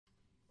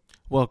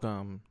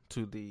Welcome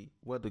to the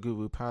Weather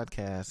Guru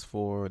podcast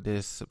for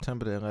this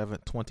September the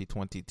 11th,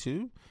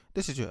 2022.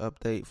 This is your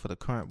update for the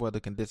current weather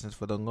conditions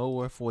for the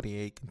lower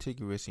 48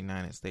 contiguous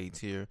United States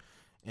here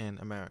in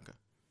America.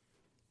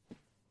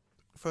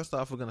 First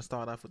off, we're going to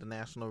start off with the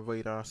National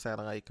Radar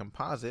Satellite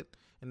Composite,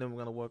 and then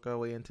we're going to work our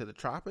way into the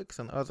tropics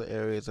and other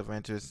areas of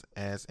interest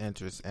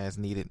as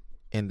needed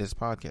in this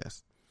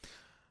podcast.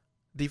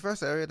 The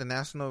first area, the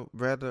National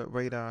Weather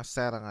Radar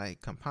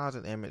Satellite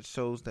Composite image,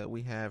 shows that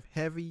we have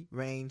heavy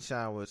rain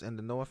showers in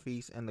the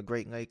Northeast and the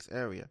Great Lakes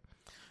area.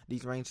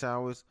 These rain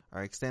showers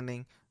are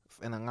extending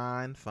in a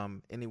line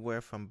from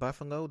anywhere from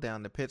Buffalo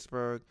down to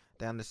Pittsburgh,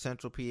 down to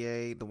Central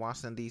PA, the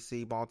Washington,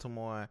 D.C.,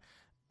 Baltimore,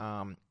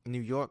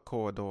 New York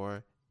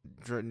corridor,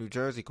 New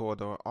Jersey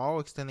corridor, all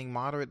extending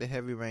moderate to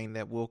heavy rain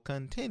that will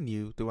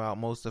continue throughout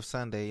most of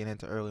Sunday and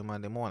into early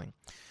Monday morning.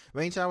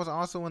 Rain showers are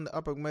also in the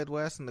upper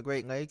Midwest and the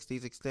Great Lakes.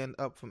 These extend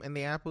up from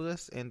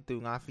Indianapolis and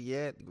through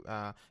Lafayette,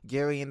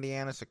 Gary,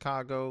 Indiana,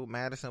 Chicago,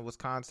 Madison,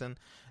 Wisconsin,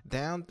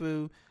 down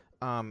through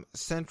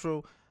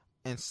central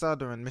and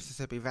southern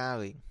Mississippi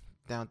Valley,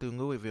 down through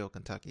Louisville,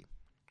 Kentucky.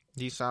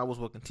 These showers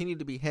will continue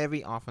to be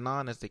heavy off and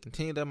on as they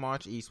continue their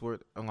march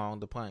eastward along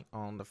the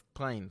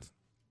plains.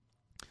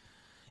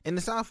 In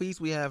the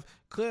southeast, we have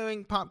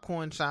clearing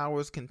popcorn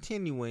showers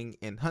continuing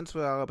in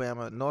Huntsville,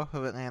 Alabama, north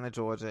of Atlanta,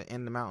 Georgia,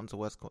 in the mountains of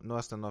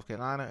western North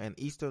Carolina, and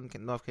eastern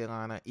North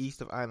Carolina, east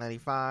of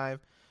I-95,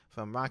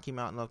 from Rocky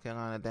Mount, North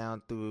Carolina,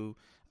 down through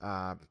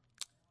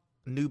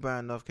New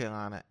Bern, North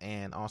Carolina,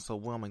 and also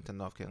Wilmington,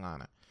 North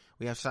Carolina.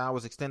 We have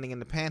showers extending in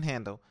the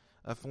panhandle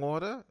of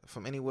Florida,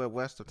 from anywhere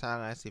west of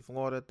Tallahassee,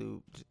 Florida,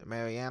 through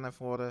Mariana,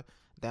 Florida,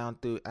 down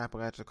through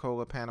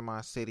Apalachicola,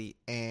 Panama City,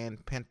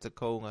 and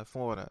Pensacola,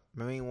 Florida.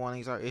 Marine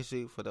warnings are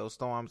issued for those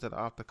storms that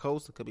are off the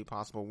coast. There could be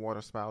possible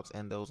water spouts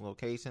in those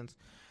locations.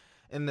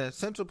 In the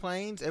Central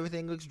Plains,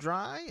 everything looks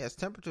dry as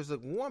temperatures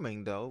look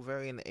warming, though,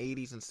 very in the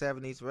 80s and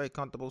 70s, very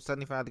comfortable.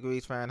 75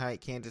 degrees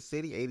Fahrenheit, Kansas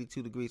City,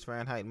 82 degrees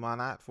Fahrenheit,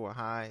 Minot for a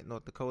high,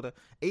 North Dakota,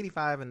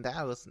 85 in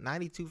Dallas,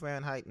 92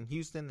 Fahrenheit in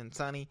Houston and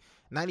sunny,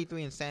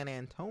 93 in San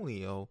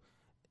Antonio,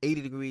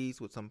 80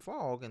 degrees with some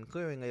fog and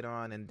clearing later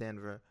on in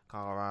Denver,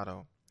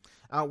 Colorado.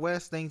 Out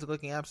west, things are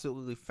looking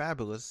absolutely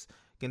fabulous.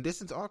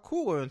 Conditions are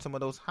cooler in some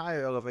of those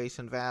higher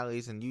elevation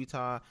valleys in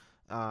Utah,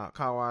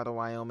 Colorado,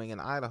 Wyoming,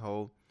 and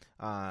Idaho.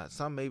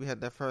 Some maybe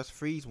had their first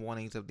freeze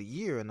warnings of the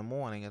year in the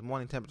morning as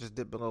morning temperatures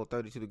dipped below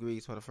 32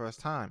 degrees for the first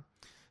time.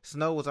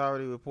 Snow was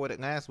already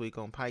reported last week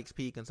on Pikes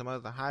Peak and some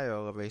other higher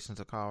elevations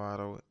of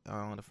Colorado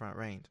on the Front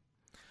Range.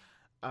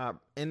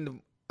 In the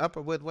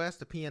upper Midwest,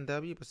 the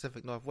PNW,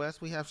 Pacific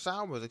Northwest, we have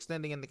showers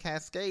extending in the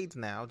Cascades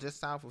now, just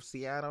south of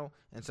Seattle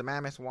and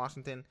Sammamish,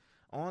 Washington,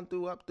 on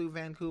through up through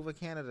Vancouver,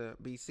 Canada,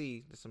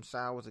 BC. There's some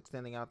showers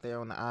extending out there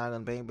on the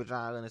island, Bainbridge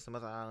Island, and some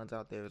other islands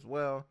out there as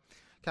well.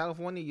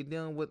 California, you're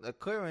dealing with a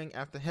clearing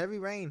after heavy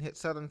rain hit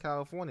Southern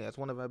California. That's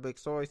one of our big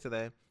stories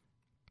today.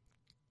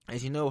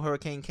 As you know,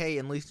 Hurricane K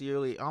unleashed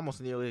almost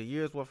nearly a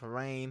year's worth of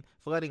rain.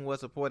 Flooding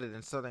was reported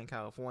in Southern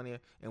California,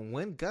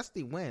 and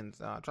gusty winds,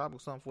 tropical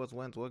storm force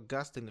winds were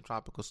gusting the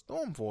tropical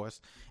storm force.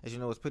 As you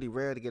know, it's pretty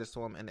rare to get a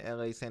storm in the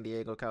LA, San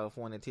Diego,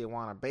 California,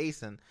 Tijuana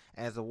basin,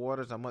 as the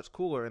waters are much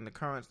cooler and the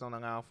currents don't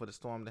allow for the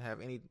storm to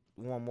have any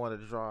warm water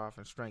to draw off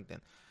and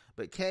strengthen.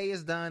 But K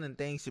is done and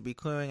things should be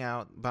clearing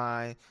out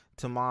by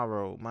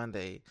tomorrow,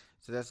 Monday.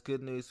 So that's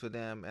good news for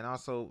them. And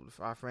also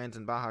for our friends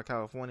in Baja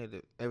California,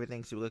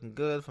 everything should be looking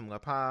good from La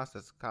Paz,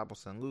 that's Cabo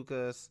San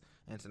Lucas,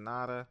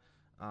 Ensenada.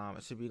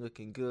 It should be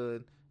looking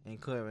good and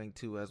clearing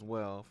too as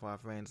well for our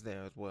friends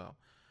there as well.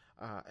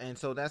 And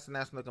so that's the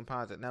National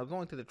Composite. Now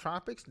going to the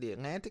tropics, the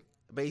Atlantic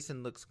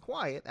Basin looks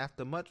quiet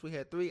after much. We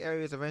had 3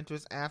 areas of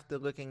interest after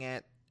looking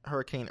at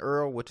Hurricane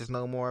Earl, which is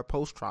no more,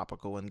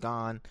 post-tropical and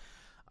gone.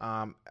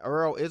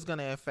 Earl is going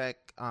to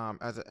affect,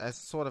 as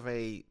sort of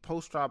a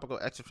post-tropical,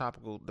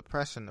 extratropical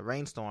depression, the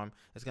rainstorm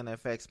is going to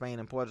affect Spain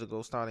and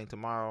Portugal starting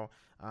tomorrow,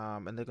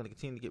 and they're going to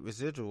continue to get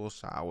residual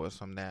showers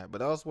from that.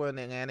 But elsewhere in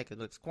the Atlantic, it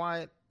looks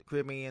quiet. The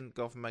Caribbean,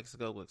 Gulf of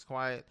Mexico looks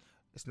quiet.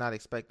 It's not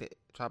expected.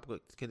 Tropical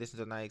conditions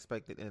are not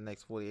expected in the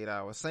next 48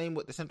 hours. Same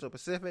with the Central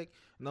Pacific.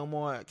 No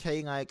more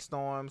K-like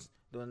storms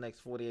during the next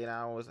 48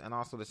 hours. And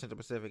also the Central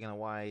Pacific and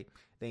Hawaii,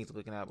 things are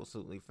looking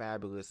absolutely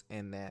fabulous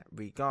in that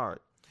regard.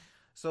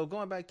 So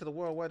going back to the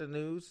world weather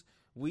news,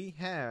 we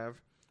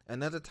have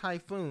another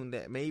typhoon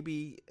that may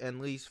be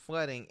unleashed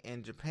flooding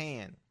in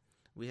Japan.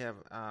 We have,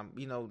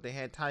 they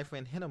had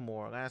Typhoon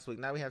Hinomore last week.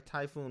 Now we have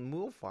Typhoon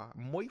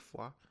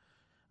Moifa,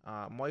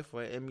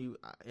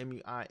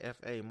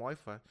 M-U-I-F-A,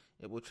 Moifa.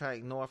 It will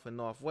track north and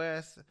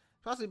northwest,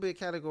 possibly be a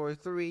Category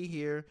 3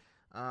 here,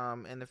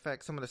 and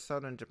affect some of the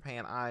southern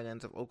Japan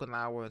islands of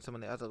Okinawa and some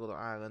of the other little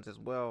islands as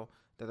well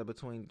that are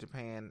between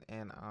Japan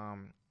and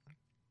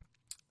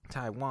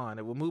Taiwan.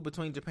 It will move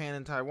between Japan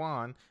and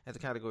Taiwan as a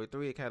Category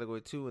 3, a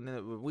Category 2, and then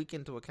it will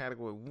weaken to a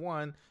Category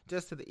 1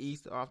 just to the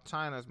east off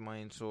China's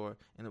main shore,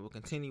 and it will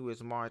continue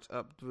its march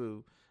up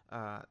through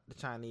the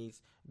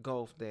Chinese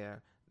Gulf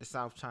there the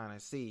South China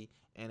Sea,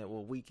 and it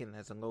will weaken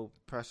as a low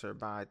pressure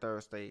by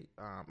Thursday,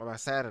 or by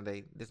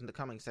Saturday, this is the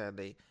coming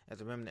Saturday,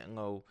 as a remnant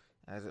low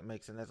as it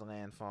makes another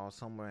landfall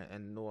somewhere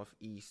in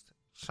northeast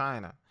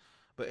China.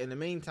 But in the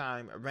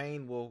meantime,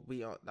 rain will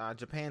be on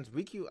Japan's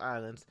Ryukyu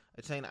Islands,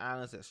 a chain of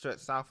islands that stretch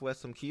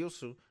southwest from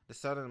Kyushu, the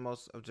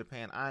southernmost of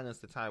Japan islands,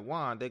 to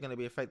Taiwan. They're going to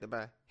be affected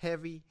by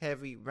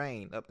heavy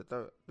rain. Up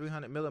to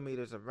 300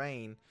 millimeters of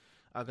rain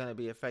are going to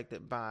be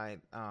affected by,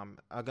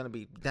 are going to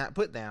be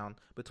put down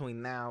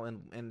between now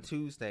and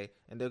Tuesday.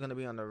 And they're going to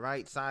be on the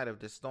right side of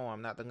the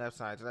storm, not the left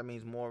side. So that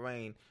means more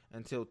rain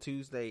until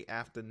Tuesday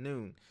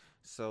afternoon.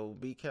 So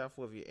be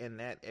careful if you're in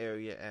that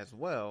area as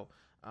well.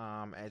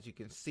 As you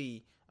can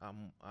see,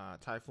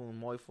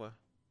 Typhoon Moifa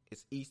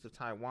is east of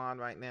Taiwan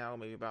right now,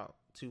 maybe about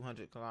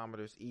 200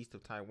 kilometers east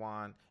of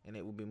Taiwan, and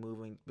it will be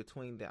moving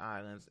between the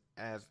islands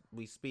as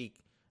we speak,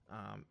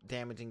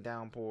 damaging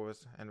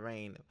downpours and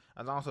rain.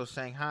 And also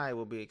Shanghai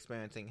will be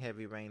experiencing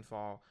heavy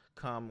rainfall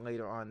come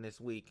later on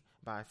this week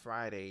by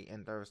Friday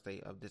and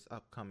Thursday of this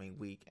upcoming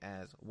week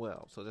as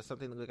well. So there's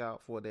something to look out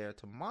for there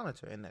to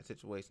monitor in that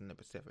situation in the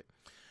Pacific.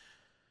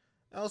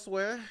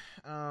 Elsewhere,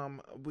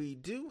 we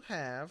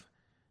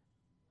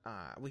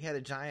had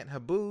a giant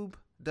Haboob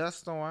dust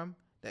storm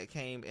that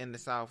came in the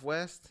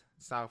southwest,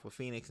 south of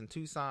Phoenix and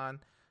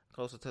Tucson,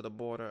 closer to the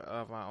border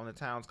of, on the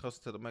towns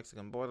closer to the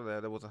Mexican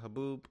border there was a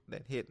Haboob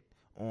that hit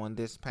on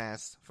this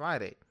past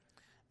Friday.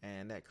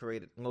 And that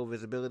created low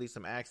visibility,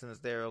 some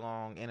accidents there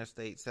along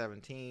Interstate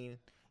 17,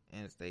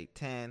 Interstate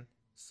 10.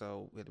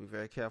 So we have to be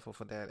very careful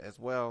for that as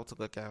well, to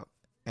look out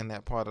in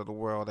that part of the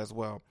world as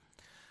well.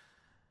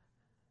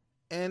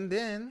 And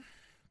then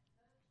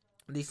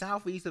the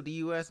southeast of the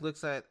U.S.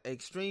 looks at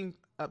extreme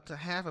up to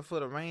half a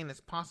foot of rain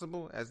is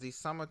possible as the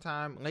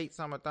late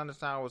summer thunder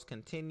showers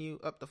continue.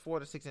 Up to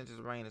 4 to 6 inches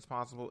of rain is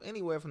possible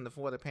anywhere from the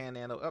Florida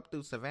Panhandle up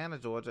through Savannah,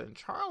 Georgia, and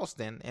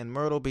Charleston and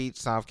Myrtle Beach,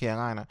 South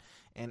Carolina,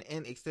 and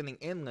extending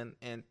inland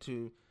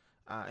into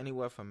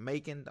anywhere from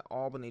Macon to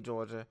Albany,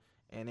 Georgia,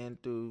 and in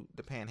through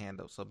the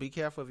Panhandle. So be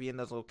careful if you're in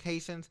those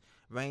locations.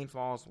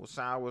 Rainfalls with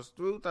showers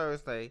through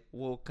Thursday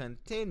will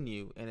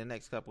continue in the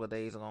next couple of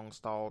days along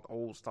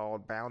old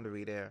stalled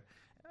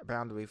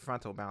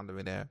frontal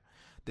boundary there.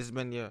 This has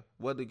been your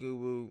Weather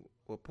Guru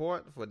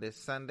report for this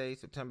Sunday,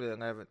 September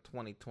 11th,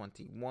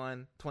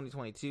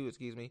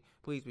 2022.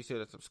 Please be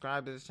sure to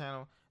subscribe to this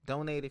channel.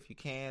 Donate if you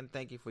can.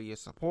 Thank you for your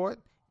support.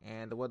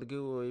 And the Weather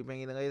Guru will be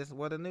bringing the latest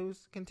weather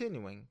news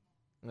continuing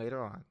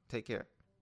later on. Take care.